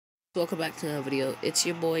Welcome back to another video. It's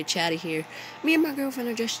your boy Chatty here. Me and my girlfriend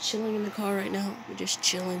are just chilling in the car right now. We're just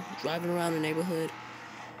chilling, driving around the neighborhood.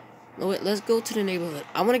 Oh wait, let's go to the neighborhood.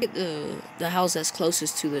 I want to get the house that's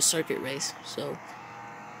closest to the circuit race. So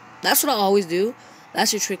that's what I always do.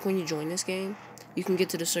 That's your trick when you join this game. You can get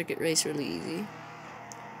to the circuit race really easy.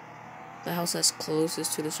 The house that's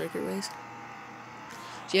closest to the circuit race.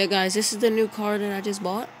 So yeah, guys, this is the new car that I just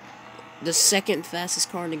bought. The second fastest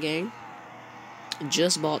car in the game.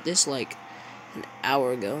 Just bought this like an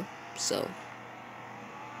hour ago, so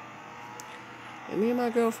and me and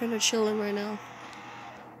my girlfriend are chilling right now.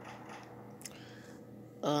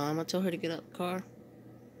 I'm gonna tell her to get out the car.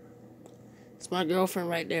 It's my girlfriend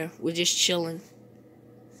right there. We're just chilling.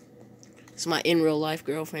 It's my in real life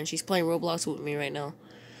girlfriend. She's playing Roblox with me right now.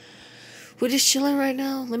 We're just chilling right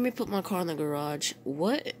now. Let me put my car in the garage.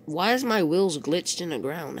 What? Why is my wheels glitched in the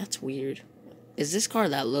ground? That's weird. Is this car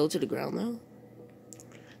that low to the ground though?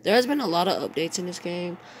 There has been a lot of updates in this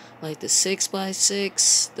game, like the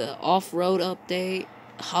 6x6, the off-road update.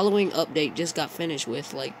 Halloween update just got finished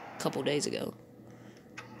with like a couple days ago.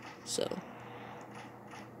 So,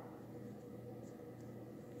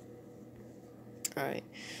 alright.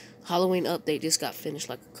 Halloween update just got finished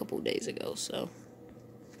like a couple days ago, so.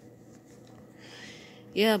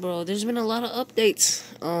 Yeah, bro, there's been a lot of updates.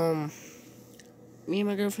 Me and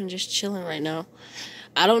my girlfriend just chilling right now.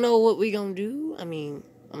 I don't know what we gonna do. I mean,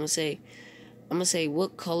 I'm gonna say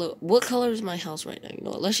what color is my house right now? You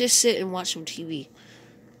know what? Let's just sit and watch some TV.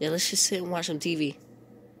 Yeah, let's just sit and watch some TV.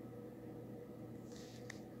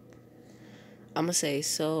 I'm gonna say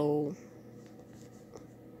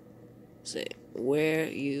where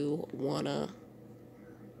you wanna.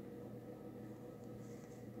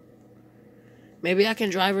 Maybe I can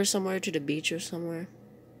drive her somewhere to the beach or somewhere.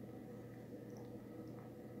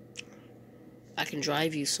 I can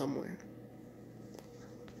drive you somewhere.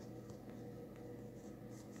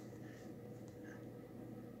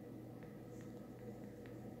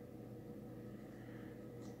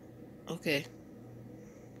 Okay.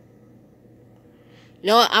 You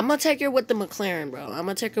know what? I'm gonna take her with the McLaren, bro. I'm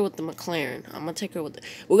gonna take her with the McLaren.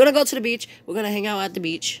 We're gonna go to the beach. We're gonna hang out at the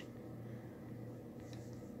beach.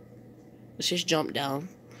 Let's just jump down.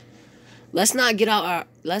 Let's not get out our.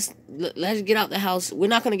 Let's get out the house. We're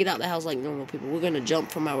not gonna get out the house like normal people. We're gonna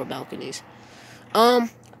jump from our balconies. I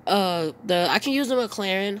can use the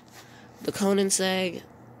McLaren, the Koenigsegg.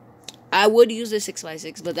 I would use the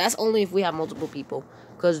 6x6, but that's only if we have multiple people.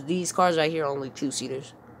 Because these cars right here are only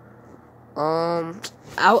 2-seaters.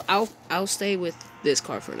 I'll stay with this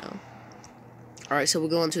car for now. Alright, so we're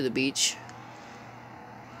going to the beach.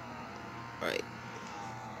 Alright.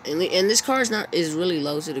 And this car is really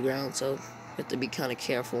low to the ground, so we have to be kind of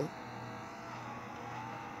careful.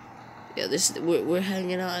 Yeah, we're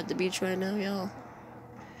hanging out at the beach right now, y'all.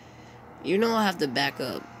 You know I have to back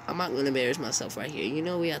up. I'm not gonna embarrass myself right here. You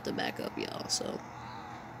know we have to back up, y'all, so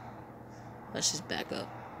let's just back up.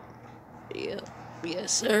 Yeah.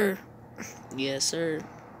 Yes, sir. Yes, sir.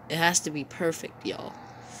 It has to be perfect, y'all.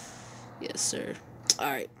 Yes, sir.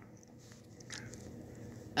 Alright.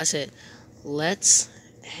 I said, let's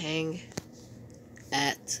hang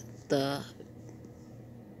at the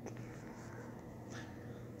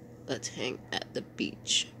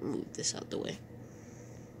beach. Move this out the way.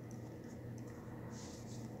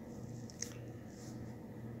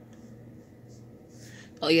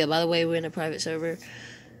 Oh yeah, by the way, we're in a private server.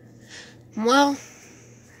 Well,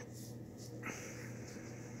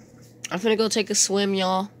 I'm gonna go take a swim,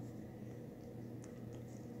 y'all.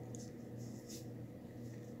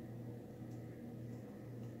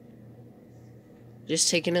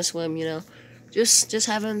 Just taking a swim, you know. Just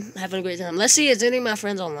having a great time. Let's see, is any of my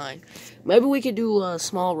friends online? Maybe we could do a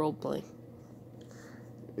small role play.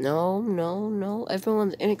 No.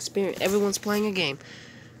 Everyone's inexperienced. Everyone's playing a game.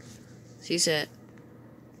 She said,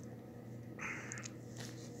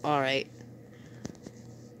 alright.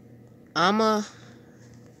 I'ma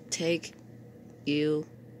take you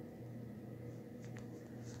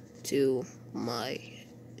to my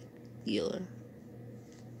dealer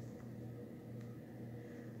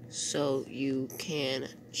so you can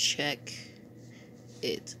check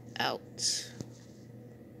it out.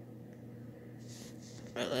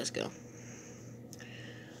 Alright, let's go.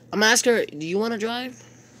 I'm gonna ask her, do you want to drive?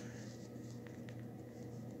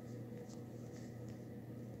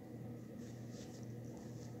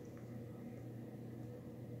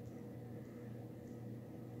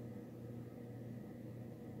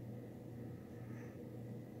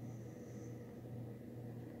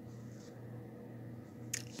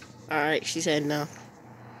 Alright, she said no.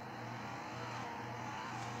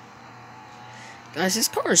 Guys, this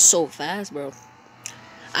car is so fast, bro.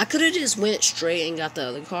 I could have just went straight and got the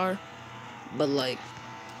other car, but like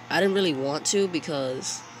I didn't really want to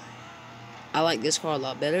because I like this car a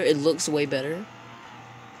lot better. It looks way better.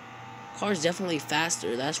 Car's definitely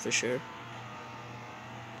faster, that's for sure.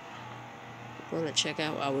 I'm gonna check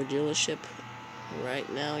out our dealership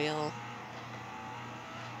right now, y'all.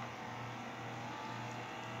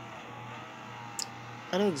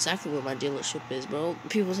 I know exactly where my dealership is, bro.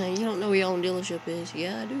 People saying, you don't know where your own dealership is.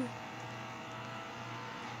 Yeah, I do.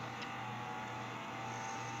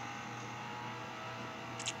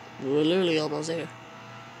 We're literally almost there.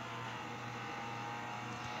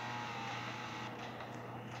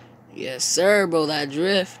 Yes, sir, bro. That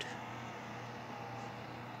drift.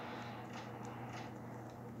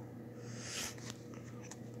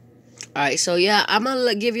 Alright, so yeah, I'm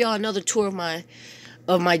gonna give y'all another tour of my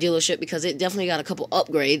dealership because it definitely got a couple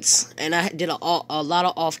upgrades, and I did a lot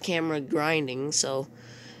of off-camera grinding. So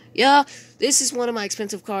yeah, this is one of my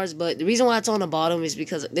expensive cars, but the reason why it's on the bottom is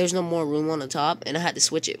because there's no more room on the top, and I had to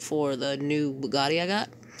switch it for the new Bugatti I got.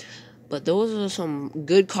 But those are some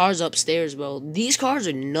good cars upstairs, bro. These cars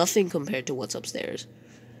are nothing compared to what's upstairs.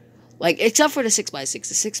 Like, except for the 6x6.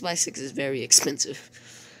 The 6x6 is very expensive.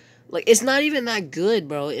 Like, it's not even that good,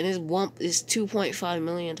 bro. And it's $2.5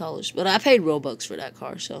 million. But I paid Robux for that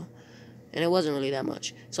car, so. And it wasn't really that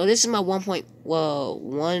much. So this is my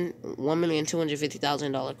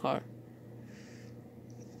 $1,250,000 car.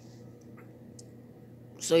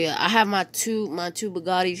 So yeah, I have my two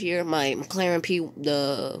Bugattis here. My McLaren P,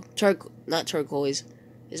 not turquoise.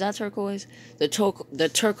 Is that turquoise? The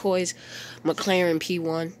turquoise McLaren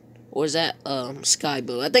P1, or is that sky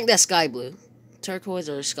blue? I think that's sky blue. Turquoise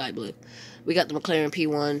or sky blue. We got the McLaren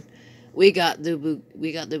P1. We got the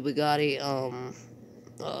Bugatti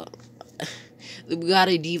the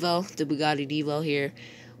Bugatti Devo here.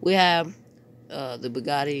 We have the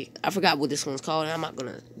Bugatti. I forgot what this one's called. I'm not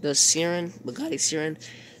gonna. The Bugatti Siren,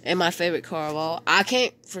 and my favorite car of all.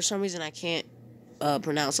 For some reason, I can't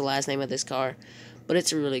pronounce the last name of this car, but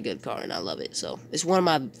it's a really good car, and I love it. So it's one of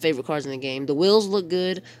my favorite cars in the game. The wheels look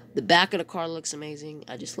good. The back of the car looks amazing.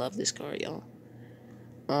 I just love this car, y'all.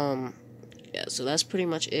 Yeah. So that's pretty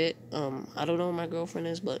much it. I don't know where my girlfriend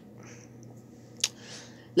is, but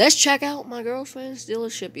let's check out my girlfriend's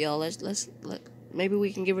dealership, y'all. Maybe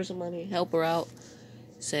we can give her some money, help her out.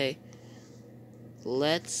 Say,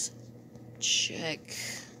 let's check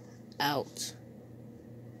out.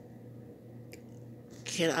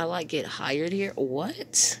 Can I, like, get hired here?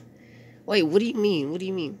 What? Wait, what do you mean? What do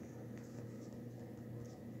you mean?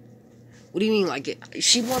 What do you mean, like,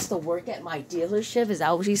 she wants to work at my dealership? Is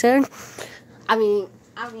that what she's saying? I mean,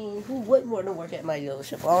 who wouldn't want to work at my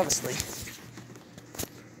dealership, honestly?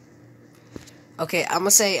 Okay, I'm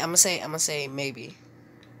gonna say maybe.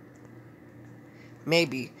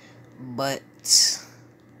 Maybe. But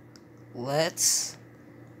let's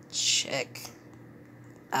check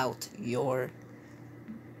out your...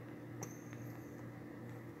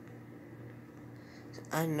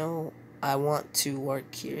 I know I want to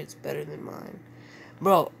work here. It's better than mine.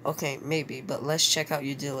 Bro, okay, maybe, but let's check out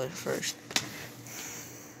your dealer first.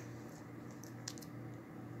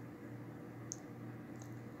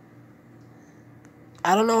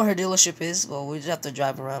 I don't know where her dealership is. Well, we just have to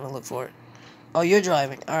drive around and look for it. Oh, you're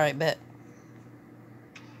driving. Alright, bet.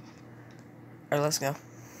 Alright, let's go.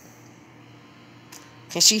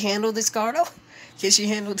 Can she handle this car, though? Can she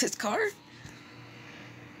handle this car?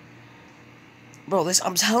 Bro,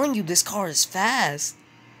 I'm telling you, this car is fast.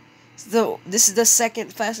 This is the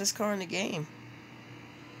second fastest car in the game.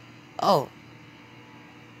 Oh.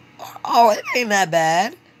 Oh, it ain't that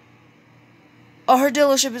bad. Oh, her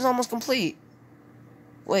dealership is almost complete.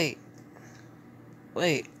 Wait.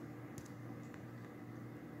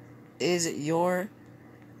 Is your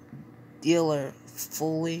dealer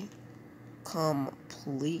fully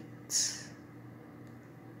complete?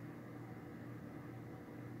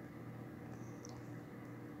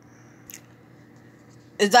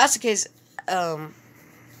 If that's the case, because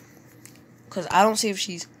I don't see if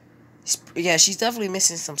she's definitely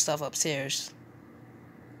missing some stuff upstairs.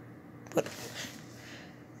 But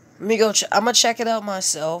let me go. I'm gonna check it out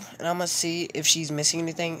myself, and I'm gonna see if she's missing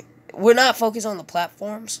anything. We're not focused on the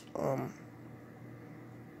platforms.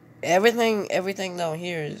 Everything down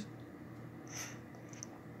here is.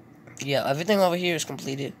 Yeah, everything over here is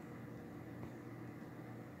completed.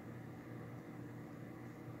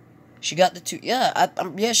 She got the two. Yeah,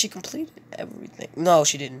 yeah, she completed everything. No,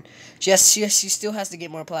 she didn't. She still has to get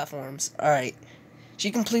more platforms. All right, she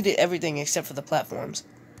completed everything except for the platforms.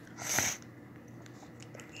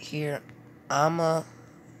 Here, I'ma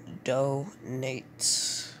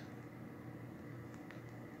donate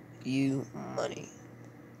you money.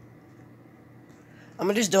 I'm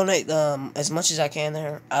gonna just donate as much as I can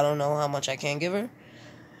there. I don't know how much I can give her.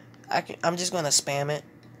 I'm just gonna spam it.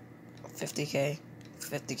 50K,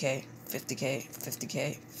 50K, 50K,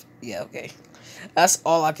 50K. Yeah, okay. That's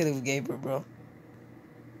all I could have gave her, bro.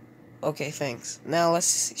 Okay, thanks. Now let's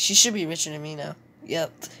see. She should be richer than me now.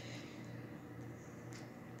 Yep.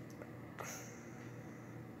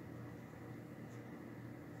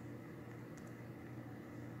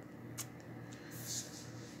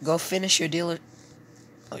 Go finish your dealer.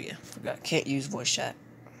 Oh yeah, forgot. Can't use voice chat.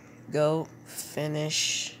 Go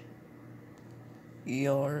finish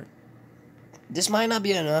your... This might not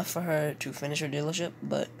be enough for her to finish her dealership,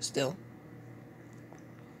 but still.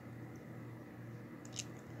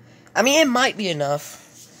 I mean, it might be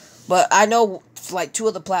enough, but I know like 2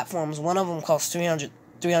 of the platforms, one of them costs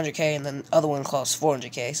 300K, and then the other one costs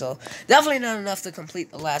 400K, so definitely not enough to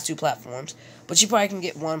complete the last 2 platforms, but she probably can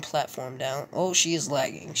get 1 platform down. Oh, she is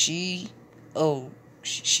lagging. She's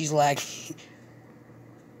lagging.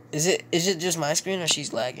 Is it just my screen or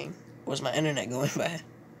she's lagging? Or is my internet going bad?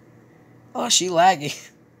 Oh, she lagging.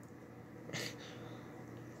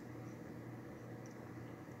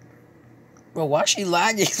 Bro, why is she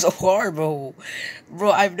lagging so hard, bro?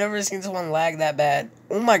 Bro, I've never seen someone lag that bad.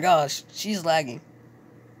 Oh my gosh, she's lagging.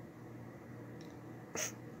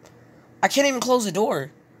 I can't even close the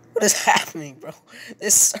door. What is happening, bro?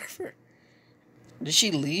 This server. Did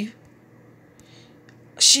she leave?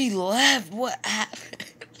 She left. What happened?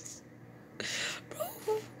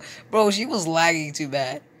 Bro, she was lagging too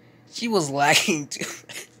bad. She was lagging too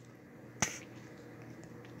bad.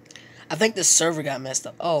 I think the server got messed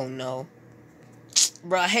up. Oh, no.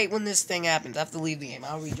 Bro, I hate when this thing happens. I have to leave the game.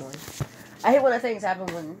 I'll rejoin. I hate when that things happen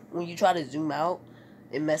when you try to zoom out.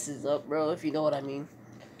 It messes up, bro, if you know what I mean.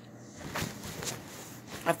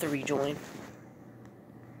 I have to rejoin.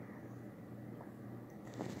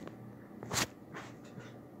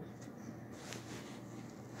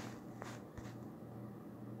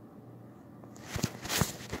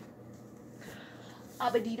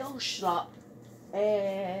 Abedido shop.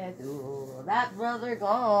 And that brother go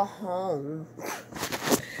home.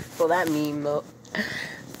 So that meme though.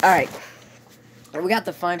 Alright. We got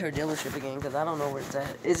to find her dealership again because I don't know where it's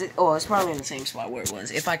at. Is it? Oh, it's probably in the same spot where it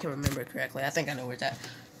was. If I can remember correctly. I think I know where it's at.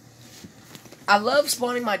 I love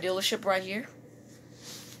spawning my dealership right here.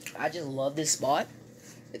 I just love this spot.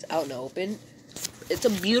 It's out in the open. It's a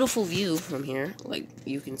beautiful view from here. Like,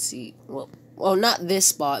 you can see. Well, not this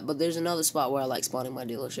spot, but there's another spot where I like spawning my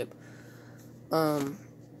dealership.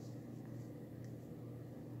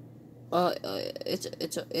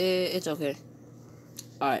 It's okay.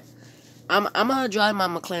 Alright. I'm gonna drive my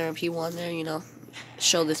McLaren P1 there, you know.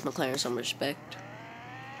 Show this McLaren some respect.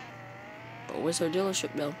 But where's her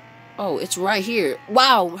dealership though? Oh, it's right here.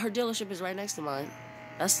 Wow, her dealership is right next to mine.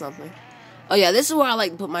 That's something. Oh yeah, this is where I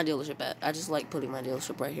like to put my dealership at. I just like putting my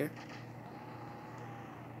dealership right here.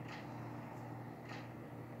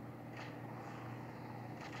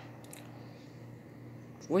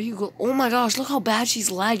 Where you go? Oh my gosh, look how bad she's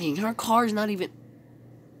lagging. Her car's not even...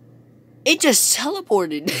 It just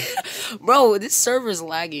teleported. Bro, this server is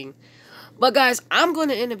lagging. But guys, I'm going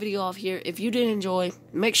to end the video off here. If you did enjoy,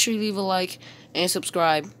 make sure you leave a like and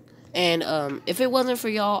subscribe. And if it wasn't for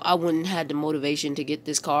y'all, I wouldn't have the motivation to get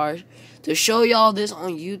this car. To show y'all this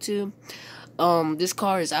on YouTube. This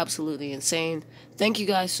car is absolutely insane. Thank you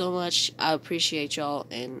guys so much. I appreciate y'all.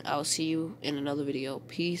 And I'll see you in another video.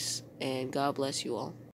 Peace and God bless you all.